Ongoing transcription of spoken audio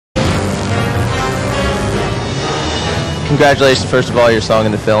congratulations, first of all, your song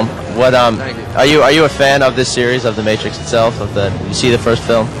in the film. What Thank you. are you a fan of this series, of The Matrix itself? You see the first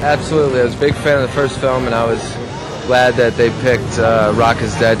film? Absolutely. I was a big fan of the first film, and I was glad that they picked Rock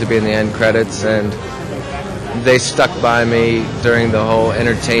is Dead to be in the end credits, and they stuck by me during the whole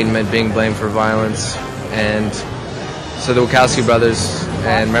entertainment being blamed for violence. And so the Wachowski brothers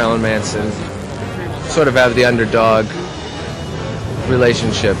and Marilyn Manson sort of have the underdog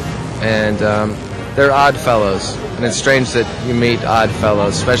relationship, and they're odd fellows, and it's strange that you meet odd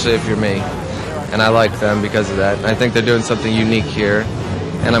fellows, especially if you're me, and I like them because of that. And I think they're doing something unique here,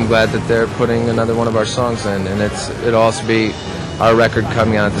 and I'm glad that they're putting another one of our songs in, and it'll also be our record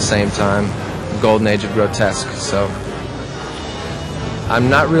coming out at the same time, Golden Age of Grotesque. So I'm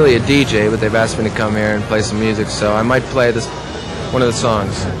not really a DJ, but they've asked me to come here and play some music, so I might play one of the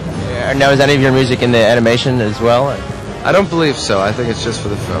songs. Yeah. Now, is any of your music in the animation as well? I don't believe so. I think it's just for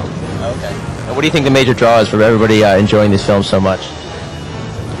the film. Okay. And what do you think the major draw is for everybody enjoying this film so much?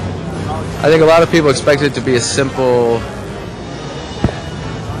 I think a lot of people expect it to be a simple,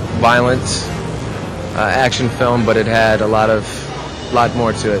 violent action film, but it had a lot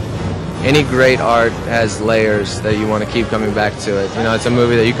more to it. Any great art has layers that you want to keep coming back to it. You know, it's a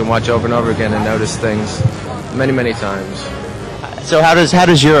movie that you can watch over and over again and notice things many, many times. So how does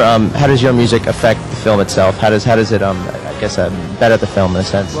your music affect the film itself? How does it I guess better the film in a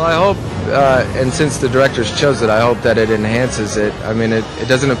sense? Well, I hope, and since the directors chose it, I hope that it enhances it. I mean, it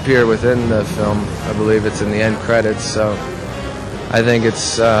doesn't appear within the film. I believe it's in the end credits, so I think it's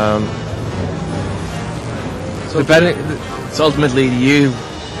so depending. It's ultimately you,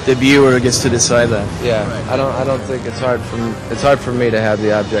 the viewer, gets to decide that. Yeah, I don't think it's hard for me to have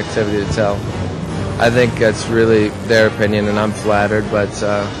the objectivity to tell. I think it's really their opinion, and I'm flattered, but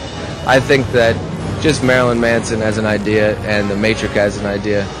I think that just Marilyn Manson as an idea and The Matrix as an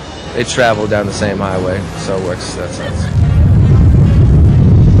idea, they travel down the same highway, so it works in that sense.